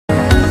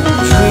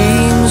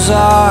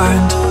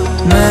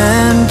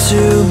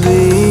to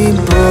be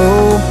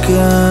broken.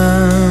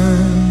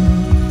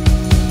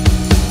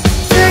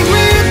 Take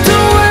me to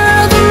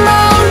where the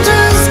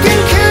mountains can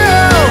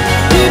kill.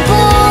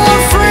 People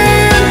are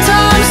free and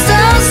time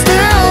stands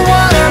still.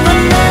 Whatever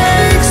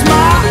makes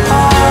my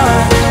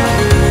heart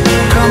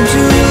come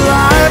to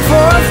life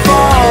or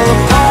fall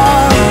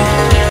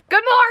apart.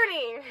 Good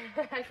morning!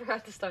 I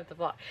forgot to start the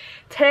vlog.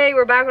 Today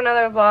we're back with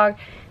another vlog,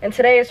 and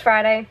today is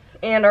Friday,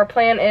 and our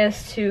plan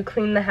is to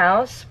clean the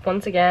house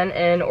once again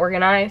and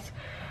organize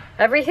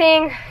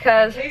everything,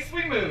 because in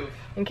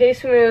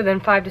case we move in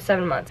 5 to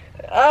 7 months.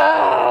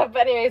 But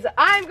anyways,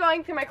 I'm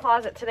going through my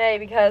closet today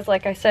because,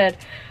 like I said,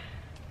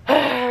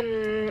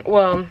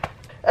 well,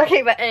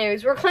 okay, but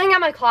anyways, we're cleaning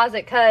out my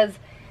closet because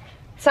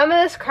some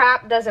of this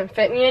crap doesn't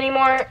fit me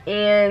anymore,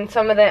 and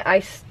some of it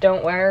I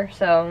don't wear,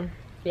 so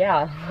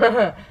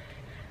yeah.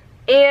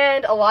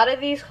 And a lot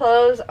of these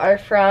clothes are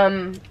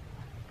from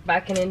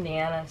back in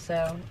Indiana,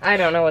 so I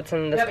don't know what's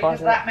in this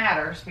closet. That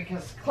matters,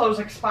 because clothes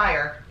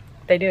expire.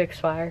 They do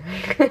expire.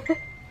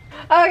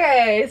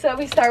 Okay, so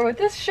we start with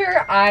this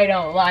shirt. I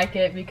don't like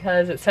it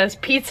because it says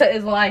pizza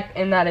is life,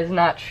 and that is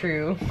not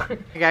true. Okay,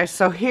 guys,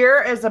 so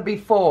here is a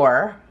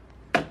before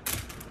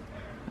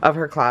of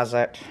her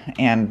closet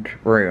and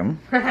room.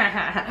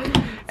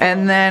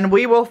 And then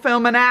we will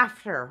film an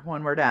after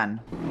when we're done.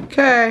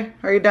 Okay,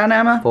 are you done,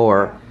 Emma?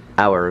 4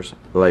 hours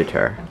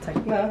later.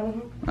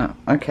 No. Oh,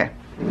 okay.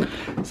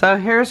 So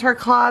here's her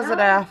closet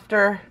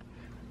after.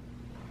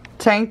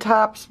 Tank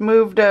tops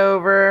moved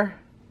over.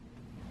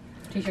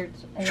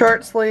 T-shirts.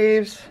 Short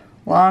sleeves,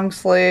 long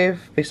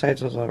sleeve,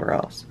 besides those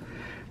overalls.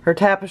 Her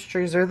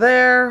tapestries are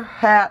there.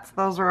 Hats,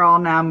 those are all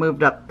now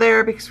moved up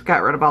there because we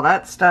got rid of all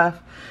that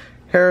stuff.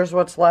 Here's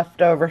what's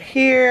left over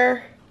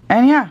here.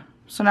 And yeah,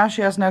 so now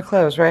she has no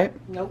clothes, right?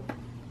 Nope.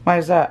 Why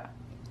is that?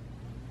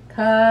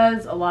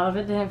 Because a lot of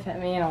it didn't fit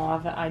me and a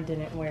lot of it I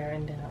didn't wear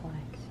and didn't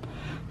like.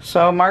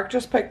 So Mark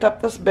just picked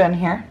up this bin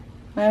here,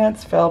 and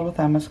it's filled with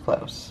Emma's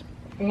clothes.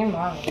 And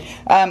mine.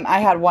 I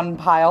had one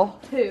pile.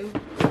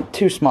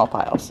 Two small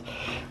piles.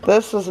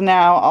 This is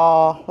now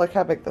all, look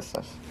how big this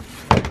is.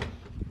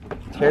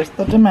 Here's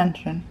the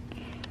dimension.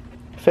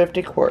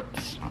 50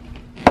 quarts.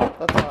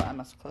 That's all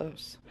Emma's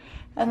clothes.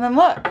 And then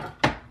look.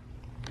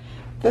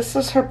 This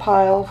is her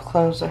pile of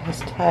clothes that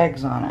has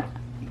tags on it.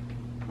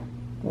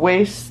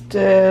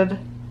 Wasted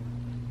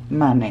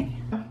money.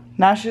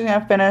 Now she's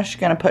gonna finish,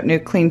 gonna put new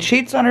clean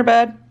sheets on her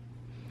bed.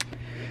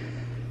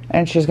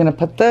 And she's gonna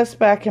put this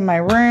back in my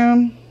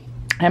room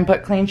and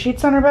put clean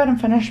sheets on her bed and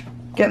finish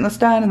getting this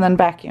done and then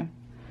vacuum.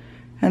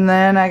 And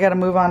then I gotta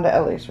move on to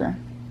Ellie's room.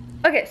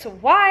 Okay, so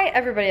why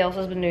everybody else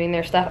has been doing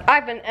their stuff,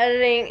 I've been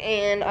editing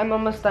and I'm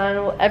almost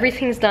done.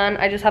 Everything's done.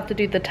 I just have to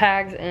do the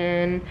tags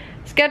and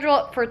schedule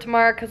it for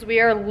tomorrow because we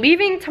are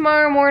leaving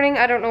tomorrow morning.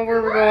 I don't know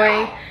where we're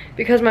going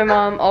because my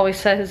mom always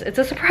says it's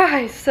a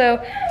surprise. So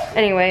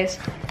anyways,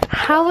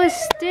 how is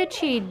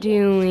Stitchy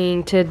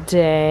doing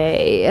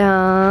today?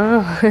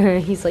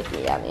 He's like,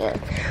 yeah,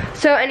 man.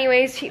 So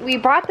anyways, we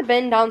brought the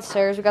bin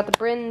downstairs. We got the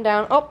bin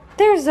down. Oh,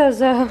 there's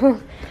Zozo.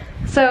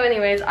 So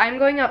anyways, I'm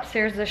going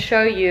upstairs to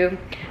show you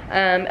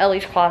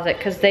Ellie's closet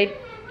because they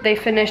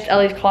finished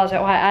Ellie's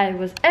closet while I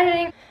was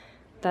editing.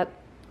 That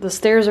the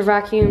stairs are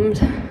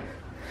vacuumed.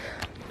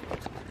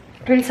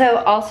 And so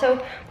also,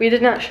 we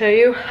did not show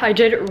you, I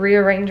did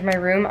rearrange my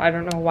room. I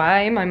don't know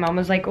why. My mom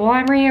was like, well,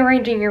 I'm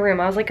rearranging your room.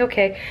 I was like,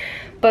 okay.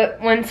 But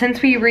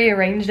since we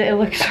rearranged it, it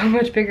looks so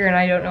much bigger and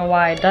I don't know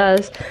why it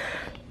does.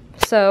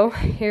 So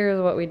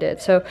here's what we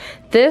did. So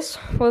this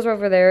was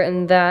over there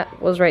and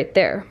that was right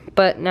there.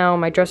 But now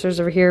my dresser's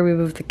over here. We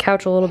moved the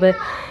couch a little bit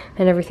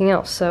and everything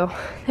else. So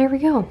there we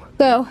go.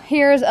 So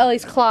here's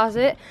Ellie's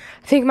closet.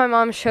 I think my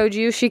mom showed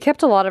you. She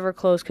kept a lot of her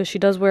clothes because she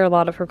does wear a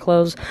lot of her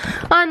clothes,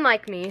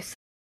 unlike me.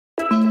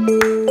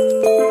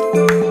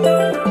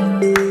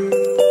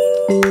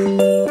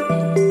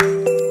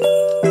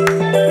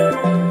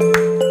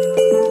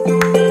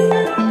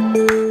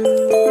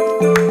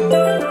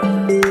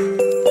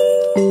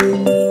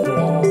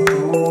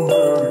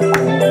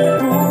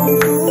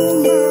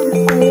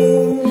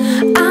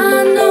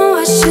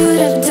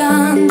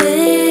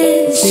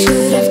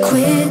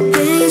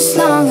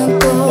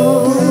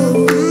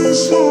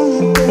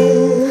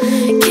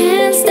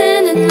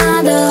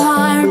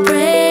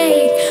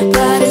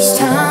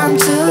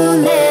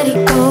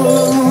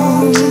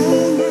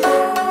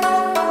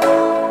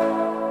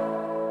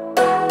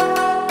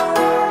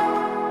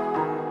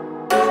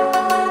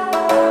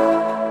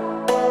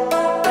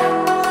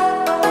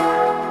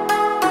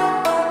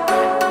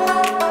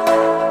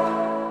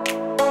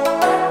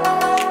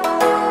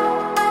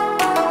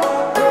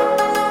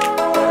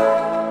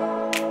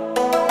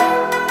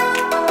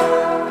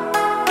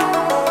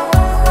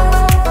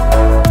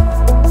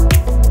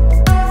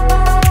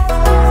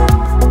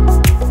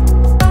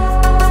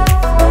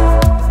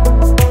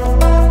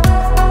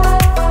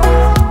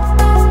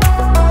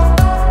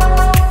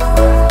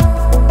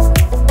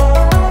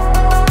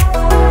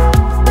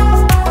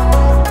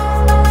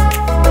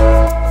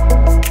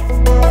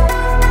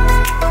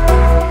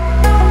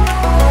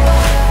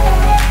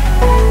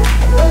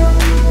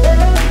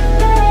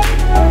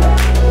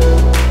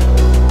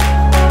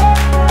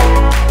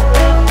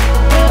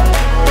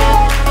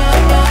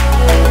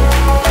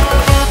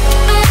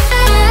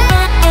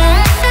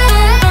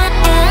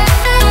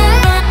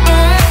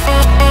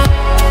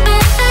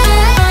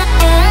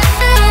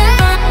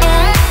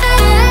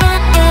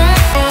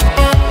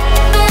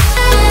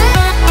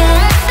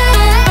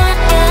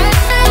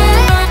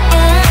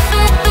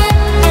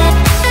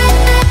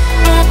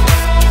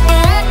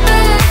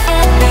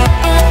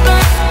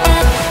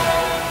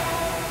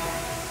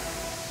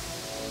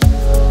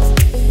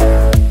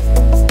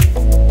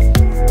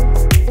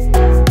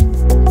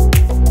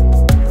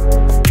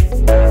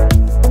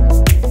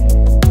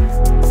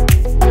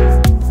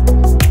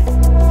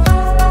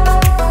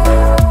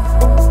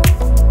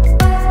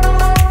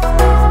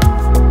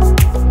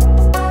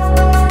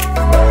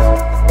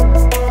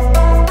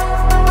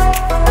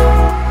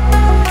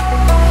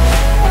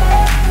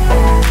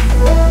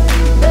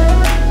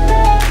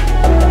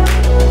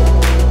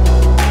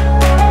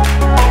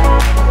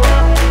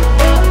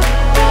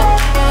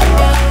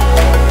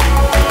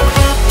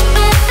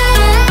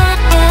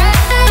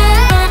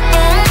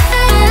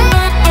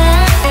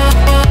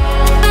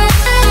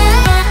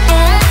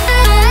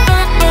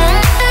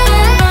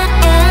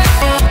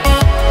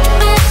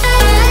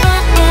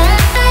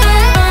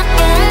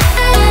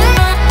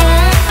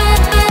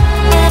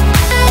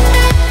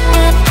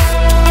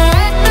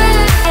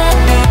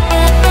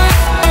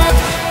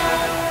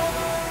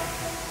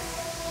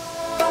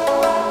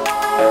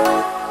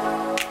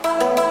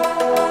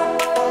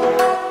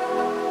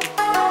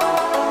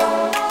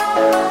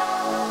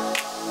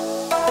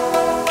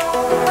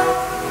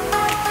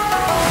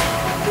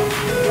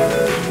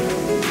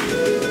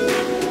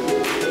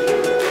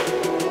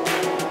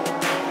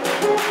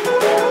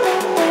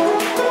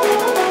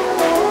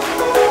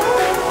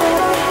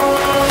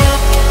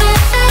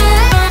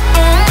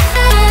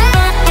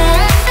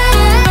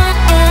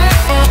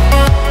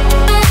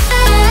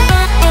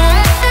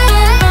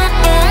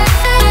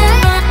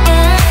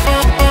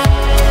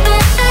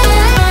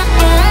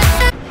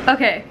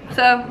 Okay,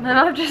 so my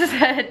mom just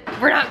said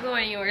we're not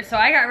going anywhere, so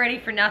I got ready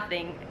for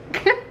nothing.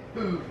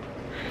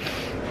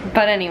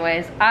 But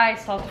anyways, I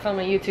still have to film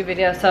a YouTube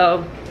video,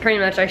 so pretty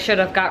much I should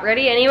have got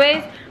ready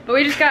anyways. But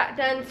we just got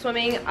done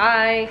swimming.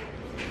 I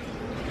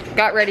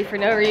got ready for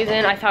no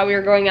reason. I thought we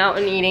were going out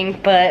and eating,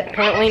 but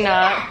apparently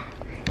not.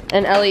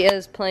 And Ellie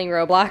is playing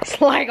Roblox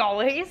like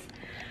always.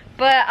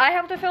 But I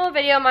have to film a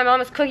video. My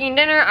mom is cooking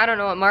dinner. I don't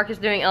know what Mark is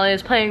doing. Ellie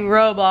is playing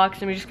Roblox,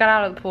 and we just got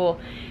out of the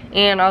pool.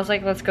 And I was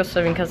like, let's go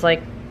swimming, cause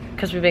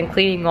we've been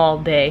cleaning all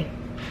day.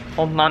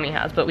 Well, mommy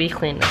has, but we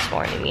cleaned this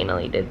morning. Me and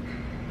Ellie did.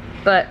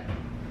 But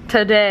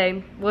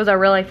today was a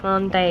really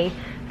fun day.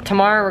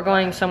 Tomorrow we're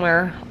going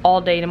somewhere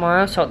all day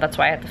tomorrow, so that's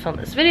why I have to film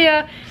this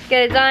video,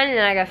 get it done, and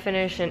then I gotta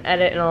finish and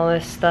edit and all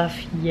this stuff.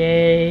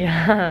 Yay.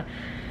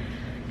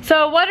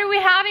 So what are we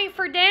having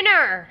for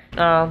dinner?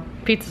 Oh,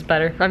 pizza's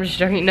better. I'm just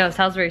joking. No,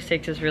 Salisbury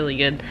steaks is really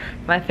good.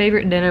 My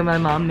favorite dinner my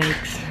mom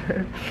makes.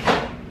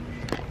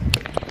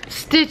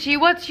 Stitchy,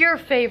 what's your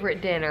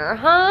favorite dinner,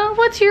 huh?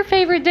 What's your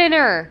favorite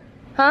dinner?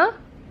 Huh?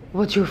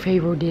 What's your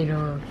favorite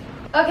dinner?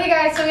 Okay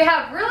guys, so we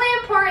have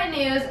really important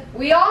news.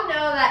 We all know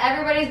that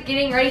everybody's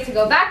getting ready to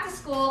go back to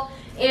school,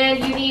 and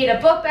you need a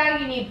book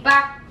bag, you need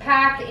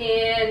backpack,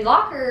 and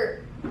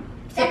locker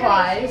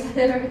supplies.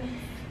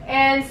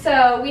 And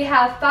so we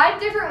have 5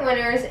 different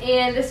winners,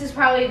 and this is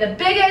probably the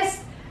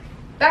biggest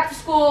back to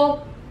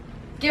school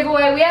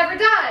giveaway we ever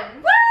done.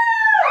 Woo!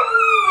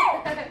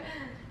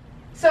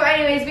 So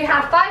anyways, we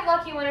have 5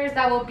 lucky winners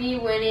that will be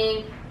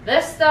winning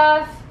this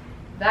stuff,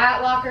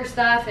 that locker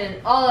stuff, and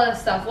all of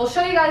this stuff. We'll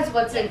show you guys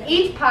what's in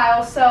each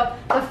pile. So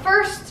the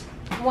first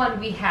one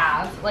we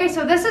have, okay,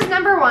 so this is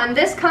number 1.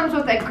 This comes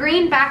with a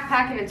green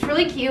backpack, and it's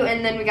really cute.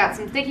 And then we got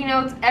some sticky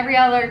notes, every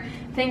other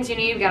things you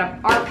need. We got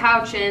an art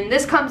pouch, and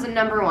this comes in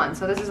number 1.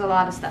 So this is a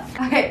lot of stuff.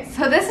 Okay,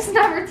 so this is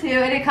number 2,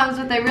 and it comes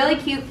with a really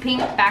cute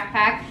pink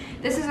backpack.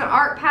 This is an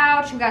art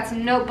pouch. We got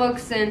some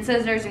notebooks and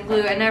scissors and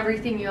glue and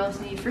everything you else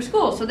need for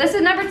school. So this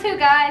is number 2,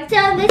 guys.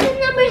 So this is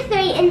number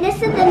 3, and this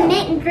is the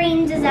mint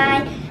green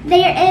design.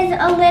 There is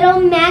a little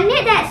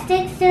magnet that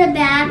sticks to the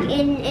back,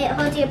 and it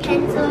holds your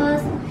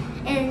pencils.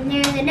 And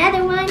there's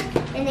another one,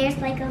 and there's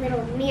like a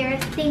little mirror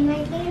thing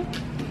right there.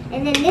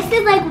 And then this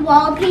is like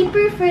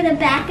wallpaper for the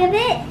back of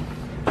it.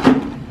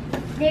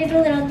 There's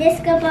a little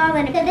disco ball.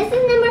 And so this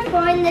is number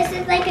 4, and this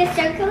is like a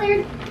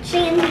circular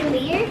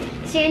chandelier.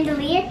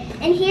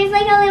 And here's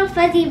like a little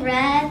fuzzy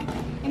rug.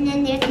 And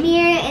then there's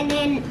mirror, and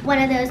then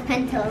one of those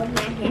pencil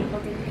magnet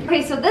holding things.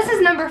 Okay, so this is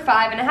number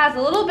 5, and it has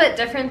a little bit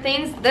different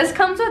things. This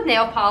comes with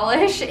nail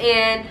polish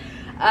and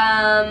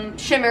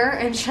shimmer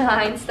and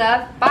shine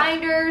stuff.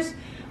 Binders.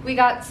 We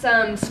got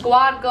some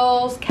squad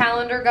goals,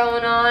 calendar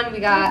going on. We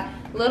got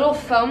little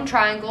foam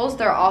triangles.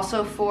 They're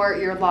also for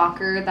your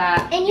locker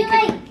that you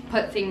can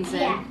put things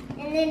in. Yeah.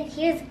 And then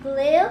here's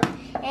glue.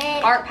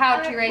 And art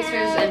pouch, erasers,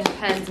 and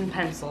pens and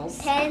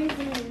pencils. Pens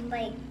and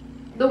like...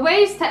 The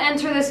ways to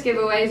enter this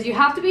giveaway is you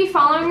have to be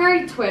following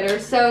our Twitter.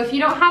 So if you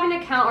don't have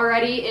an account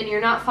already and you're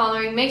not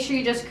following, make sure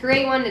you just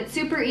create one. It's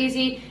super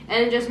easy,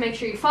 and just make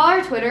sure you follow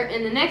our Twitter.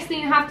 And the next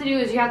thing you have to do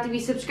is you have to be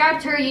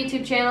subscribed to our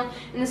YouTube channel,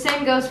 and the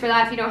same goes for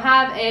that. If you don't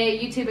have a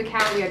YouTube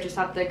account, you just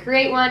have to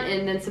create one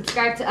and then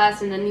subscribe to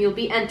us, and then you'll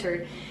be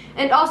entered.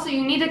 And also,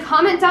 you need to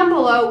comment down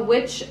below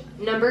which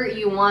number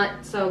you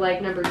want. So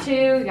like number 2,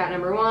 you got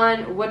number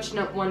 1, which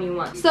one you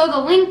want. So the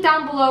link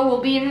down below will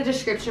be in the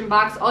description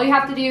box. All you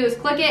have to do is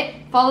click it,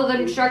 follow the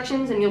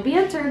instructions, and you'll be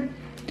entered.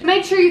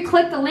 Make sure you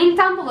click the link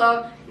down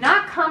below.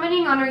 Not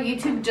commenting on our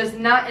YouTube does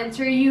not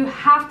enter. You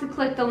have to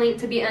click the link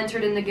to be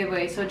entered in the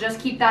giveaway. So just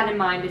keep that in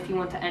mind if you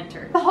want to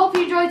enter. I hope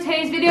you enjoyed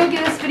today's video.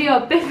 Give this video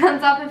a big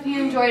thumbs up if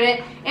you enjoyed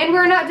it. And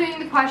we're not doing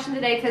the question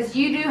today because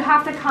you do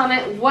have to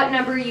comment what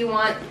number you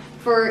want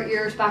for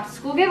your back to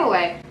school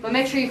giveaway. But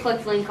make sure you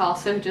click the link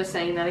also, just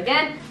saying that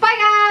again.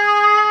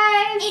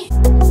 Bye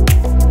guys!